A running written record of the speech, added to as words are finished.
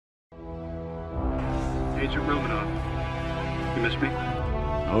Agent Romanoff. You miss me?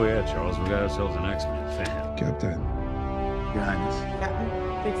 Oh yeah, Charles, we got ourselves an X-Men fan. Captain. Your Highness.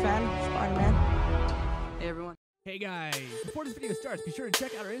 Captain, big fan, Spider-Man. Hey, everyone. Hey guys, before this video starts, be sure to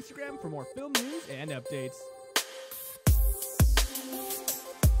check out our Instagram for more film news and updates.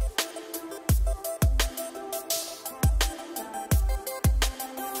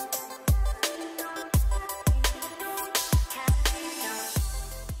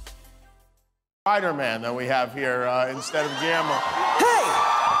 Spider-Man that we have here instead of Gamma.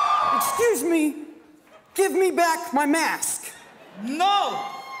 Hey! Excuse me. Give me back my mask. No!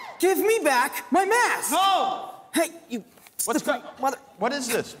 Give me back my mask. No! Hey, you... What is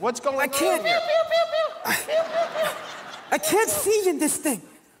this? What's going on? I can't... I can't see in this thing.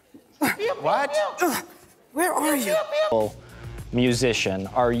 What? Where are you? Musician,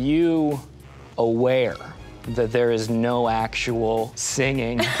 are you aware that there is no actual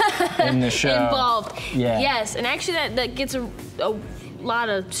singing in the show? Involved. Yeah. Yes, and actually that gets a lot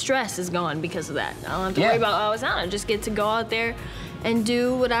of stress is gone because of that. I don't have to worry about, oh, it's not. I just get to go out there and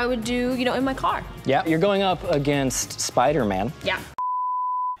do what I would do, you know, in my car. Yeah, you're going up against Spider-Man. Yeah.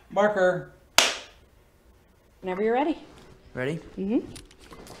 Marker. Whenever you're ready. Ready? Mm-hmm.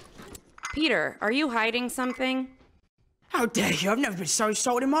 Peter, are you hiding something? How dare you? I've never been so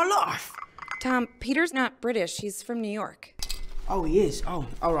insulted in my life. Tom, Peter's not British. He's from New York. Oh, he is? Oh,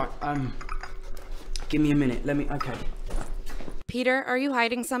 all right. Give me a minute. Okay. Peter, are you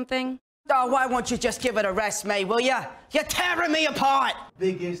hiding something? Oh, why won't you just give it a rest, May, will ya? You're tearing me apart!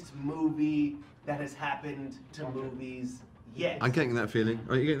 Biggest movie that has happened to movies yet. I'm getting that feeling.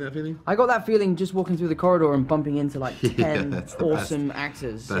 Are you getting that feeling? I got that feeling just walking through the corridor and bumping into like 10 awesome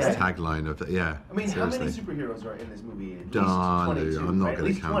actors. Best tagline of it, yeah. I mean, seriously. How many superheroes are in this movie? At least 22, I'm not right?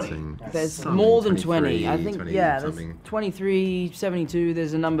 good at counting. There's more than 20. I think, yeah, there's 23, 72.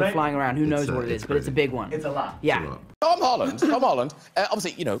 There's a number flying around. Who knows what it is, but it's a big one. It's a lot. Yeah. Tom Holland.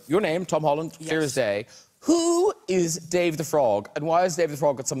 Obviously, you know, your name, Tom Holland, clear as day. Who is Dave the Frog, and why has Dave the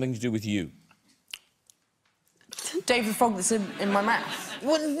Frog got something to do with you? Dave the Frog that's in my mouth.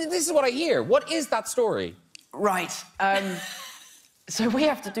 Well, this is what I hear. What is that story? Right. So we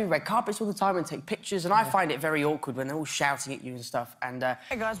have to do red carpets all the time and take pictures, and I find it very awkward when they're all shouting at you and stuff. And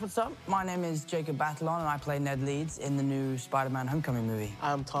Hey guys, what's up? My name is Jacob Batalon, and I play Ned Leeds in the new Spider-Man Homecoming movie.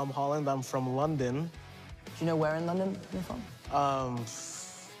 I'm Tom Holland. I'm from London. Do you know where in London you're from?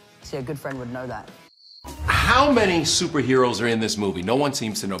 See, a good friend would know that. How many superheroes are in this movie? No one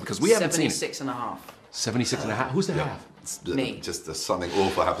seems to know, because we haven't seen it. 76 and a half. 76 and a half? Who's the half? Me. Just something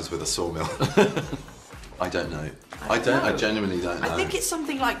awful happens with a sawmill. I don't know. I genuinely don't know. I think it's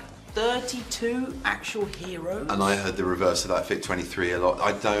something like 32 actual heroes. And I heard the reverse of that, fit 23 a lot.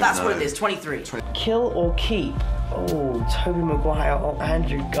 I don't know. That's what it is, 23. Kill or keep? Oh, Tobey Maguire or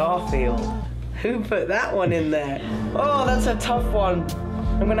Andrew Garfield. Who put that one in there? Oh, that's a tough one.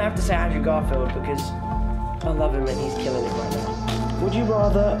 I'm gonna have to say Andrew Garfield because I love him and he's killing it right now. Would you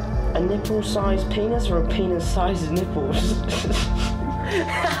rather a nipple-sized penis or a penis-sized nipples?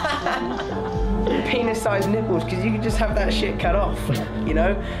 Penis-sized nipples, because you could just have that shit cut off, you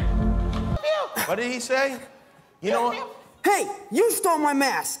know? What did he say? You know what? Hey, you stole my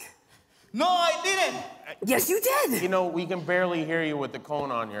mask! No, I didn't! Yes, you did! You know, we can barely hear you with the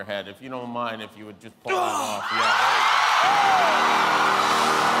cone on your head. If you don't mind, if you would just pull it off. Yeah.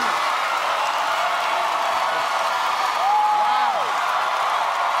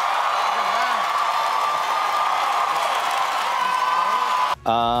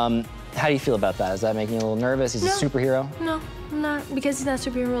 How do you feel about that? Is that making you a little nervous? He's a superhero? No, I'm not, because he's not a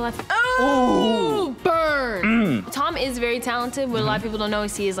superhero in real life. Oh, burn! Tom is very talented. What a lot of people don't know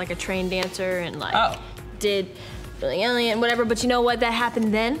is he is like a trained dancer and like did Billy Elliot and whatever, but you know what? That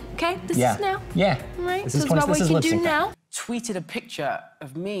happened then, okay? This is now. Yeah. Right? So it's about what you can do now. Tweeted a picture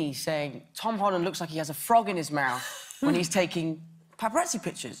of me saying, Tom Holland looks like he has a frog in his mouth when he's taking paparazzi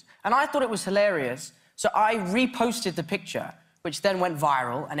pictures. And I thought it was hilarious, so I reposted the picture, which then went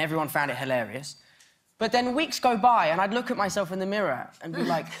viral, and everyone found it hilarious. But then weeks go by, and I'd look at myself in the mirror and be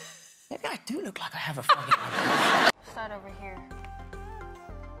like, maybe I do look like I have a frog in my mouth. Start over here.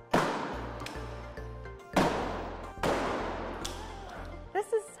 This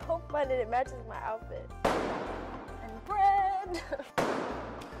is so fun, and it matches my outfit. And bread.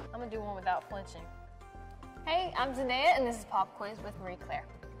 I'm gonna do one without flinching. Hey, I'm Zendaya, and this is Pop Quiz with Marie Claire.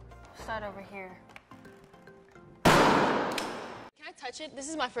 Start over here. Can I touch it? This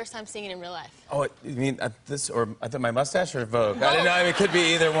is my first time seeing it in real life. Oh, you mean this, or I thought my mustache or Vogue? Both. I don't know. I mean, it could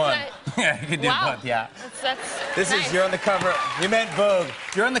be either one. Yeah, you could do both. Yeah. This nice. is you're on the cover. You meant Vogue.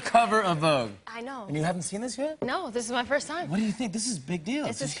 You're on the cover of Vogue. I know. And you haven't seen this yet? No, this is my first time. What do you think? This is a big deal.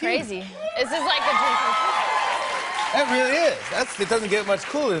 This is crazy. This is like a dream come true. That really is. It doesn't get much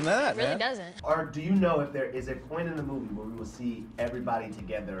cooler than that, It really man. doesn't. Or do you know if there is a point in the movie where we will see everybody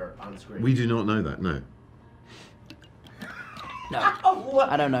together on screen? We do not know that, no. No,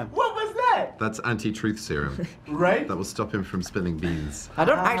 I don't know. What was that? That's anti-truth serum. Right? That will stop him from spilling beans. I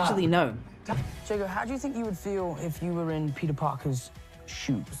don't actually know. Jago, how do you think you would feel if you were in Peter Parker's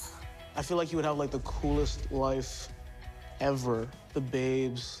shoes? I feel like you would have like the coolest life ever. The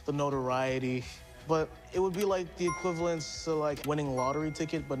babes, the notoriety. But it would be like the equivalence to like winning a lottery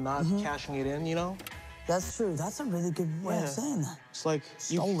ticket but not cashing it in, you know? That's true. That's a really good way of saying that. It's like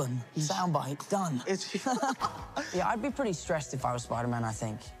stolen. Soundbite done. It's yeah, I'd be pretty stressed if I was Spider-Man, I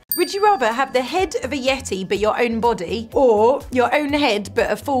think. Would you rather have the head of a Yeti but your own body, or your own head but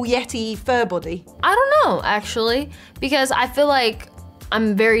a full Yeti fur body? I don't know, actually, because I feel like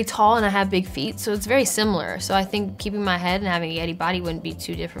I'm very tall and I have big feet, so it's very similar. So I think keeping my head and having a Yeti body wouldn't be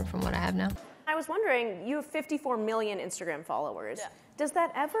too different from what I have now. I was wondering, you have 54 million Instagram followers. Yeah. Does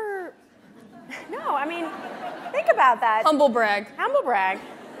that ever... No, I mean, think about that. Humble brag. Humble brag.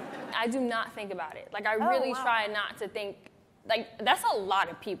 I do not think about it. Like, I really try not to think, like, that's a lot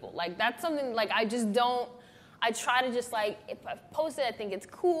of people. Like, that's something, like, I just don't, I try to just, like, if I post it, I think it's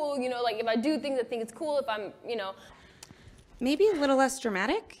cool, you know, like, if I do things, I think it's cool, if I'm, you know. Maybe a little less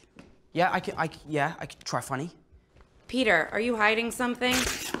dramatic? Yeah, I could try funny. Peter, are you hiding something?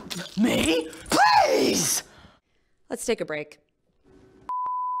 Me? Please! Let's take a break.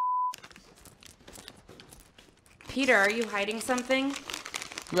 Peter, are you hiding something?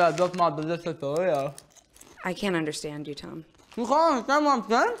 Yeah, that's my delicious Oreo. I can't understand you, Tom. You can't understand what I'm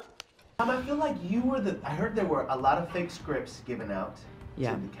saying? I feel like you were I heard there were a lot of fake scripts given out to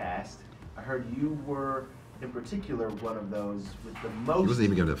the cast. I heard you were, in particular, one of those with the most... He wasn't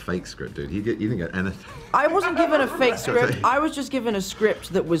even given a fake script, dude. You didn't get anything. I wasn't given a fake script. I was just given a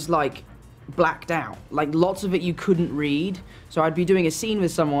script that was, like, blacked out. Like, lots of it you couldn't read. So I'd be doing a scene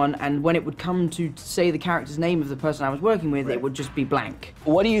with someone, and when it would come to say the character's name of the person I was working with, it would just be blank.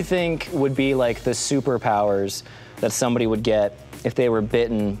 What do you think would be like the superpowers that somebody would get if they were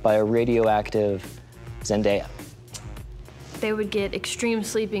bitten by a radioactive Zendaya? They would get extreme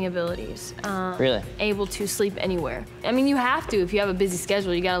sleeping abilities. Really? Able to sleep anywhere. I mean, you have to. If you have a busy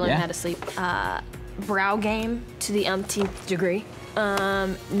schedule, you gotta learn how to sleep. Brow game to the umpteenth degree.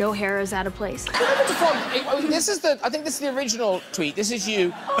 No hair is out of place. This is I think this is the original tweet. This is you.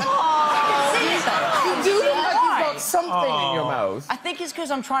 You do look like you've got something in your mouth. I think it's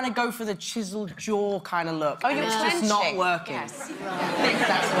because I'm trying to go for the chiseled jaw kind of look. Oh, you're it's just not working. Yes. I think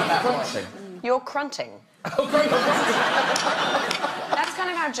that's what that was. You're crunching. That's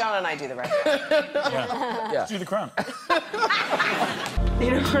kind of how John and I do the record. Yeah. Do the crunch. You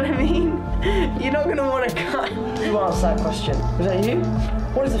know what I mean? You're not gonna want to cut. Who asked that question? Was that you?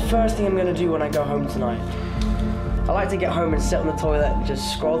 What is the first thing I'm gonna do when I go home tonight? I like to get home and sit on the toilet and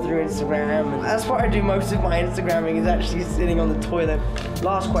just scroll through Instagram. And that's what I do most of my Instagramming, is actually sitting on the toilet.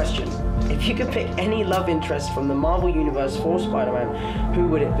 Last question. If you could pick any love interest from the Marvel Universe for Spider-Man, who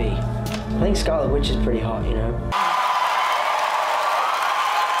would it be? I think Scarlet Witch is pretty hot, you know?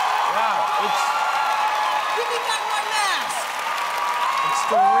 Wow, Give me back my mask! it's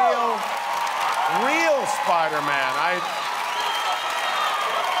the real Spider-Man.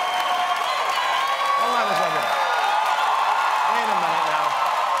 Hold on a second. Wait a minute now.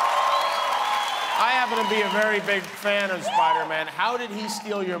 I happen to be a very big fan of Spider-Man. How did he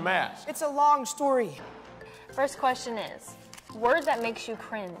steal your mask? It's a long story. First question is, word that makes you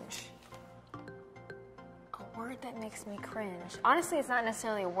cringe. A word that makes me cringe. Honestly, it's not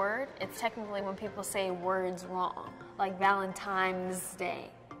necessarily a word. It's technically when people say words wrong. Like Valentine's Day.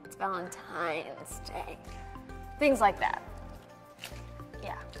 It's Valentine's Day. Things like that.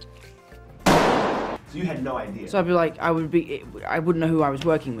 Yeah. So you had no idea? So I'd be like, I wouldn't know who I was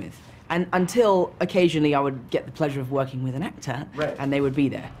working with. And until occasionally I would get the pleasure of working with an actor, and they would be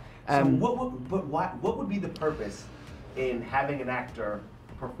there. So what would be the purpose in having an actor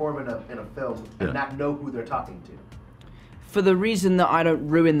perform in a film and not know who they're talking to? For the reason that I don't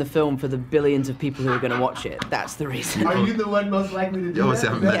ruin the film for the billions of people who are going to watch it. That's the reason. Are you the one most likely to do obviously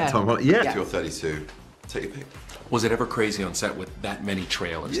that? I haven't met Tom Holland. Yeah. If you're 32, take your pick. Was it ever crazy on set with that many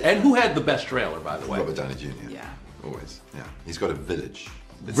trailers? Yeah. And who had the best trailer, by the way? Robert Downey Jr. Yeah. Always. Yeah. He's got a village.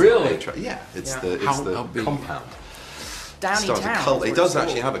 It's really? It's how the big? compound. Downey Town. Cult. He does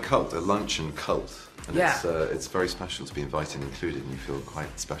actually have a cult, a luncheon cult. And Yeah. it's very special to be invited and included, and you feel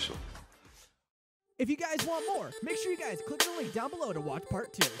quite special. If you guys want more, make sure you guys click the link down below to watch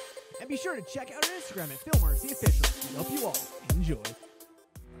part 2. And be sure to check out our Instagram at FilmRCOfficial. We hope you all enjoy.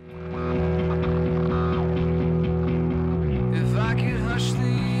 If I could hush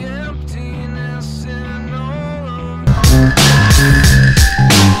the emptiness in all of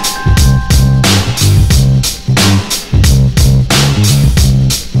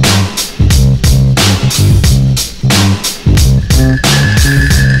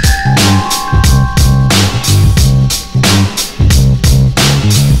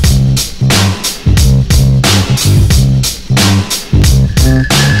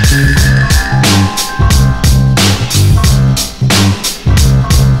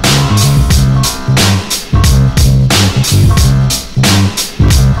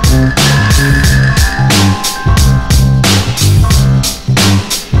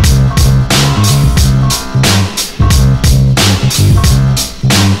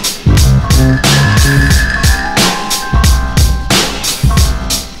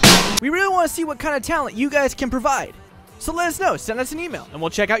see what kind of talent you guys can provide. So let us know, send us an email, and we'll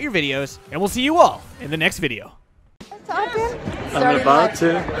check out your videos, and we'll see you all in the next video. Talking? I'm about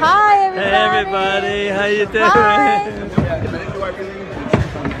to. Hi, everybody. Hey, everybody. How you doing?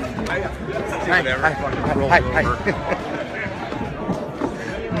 Hi.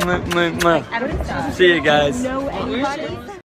 Hi. See you guys.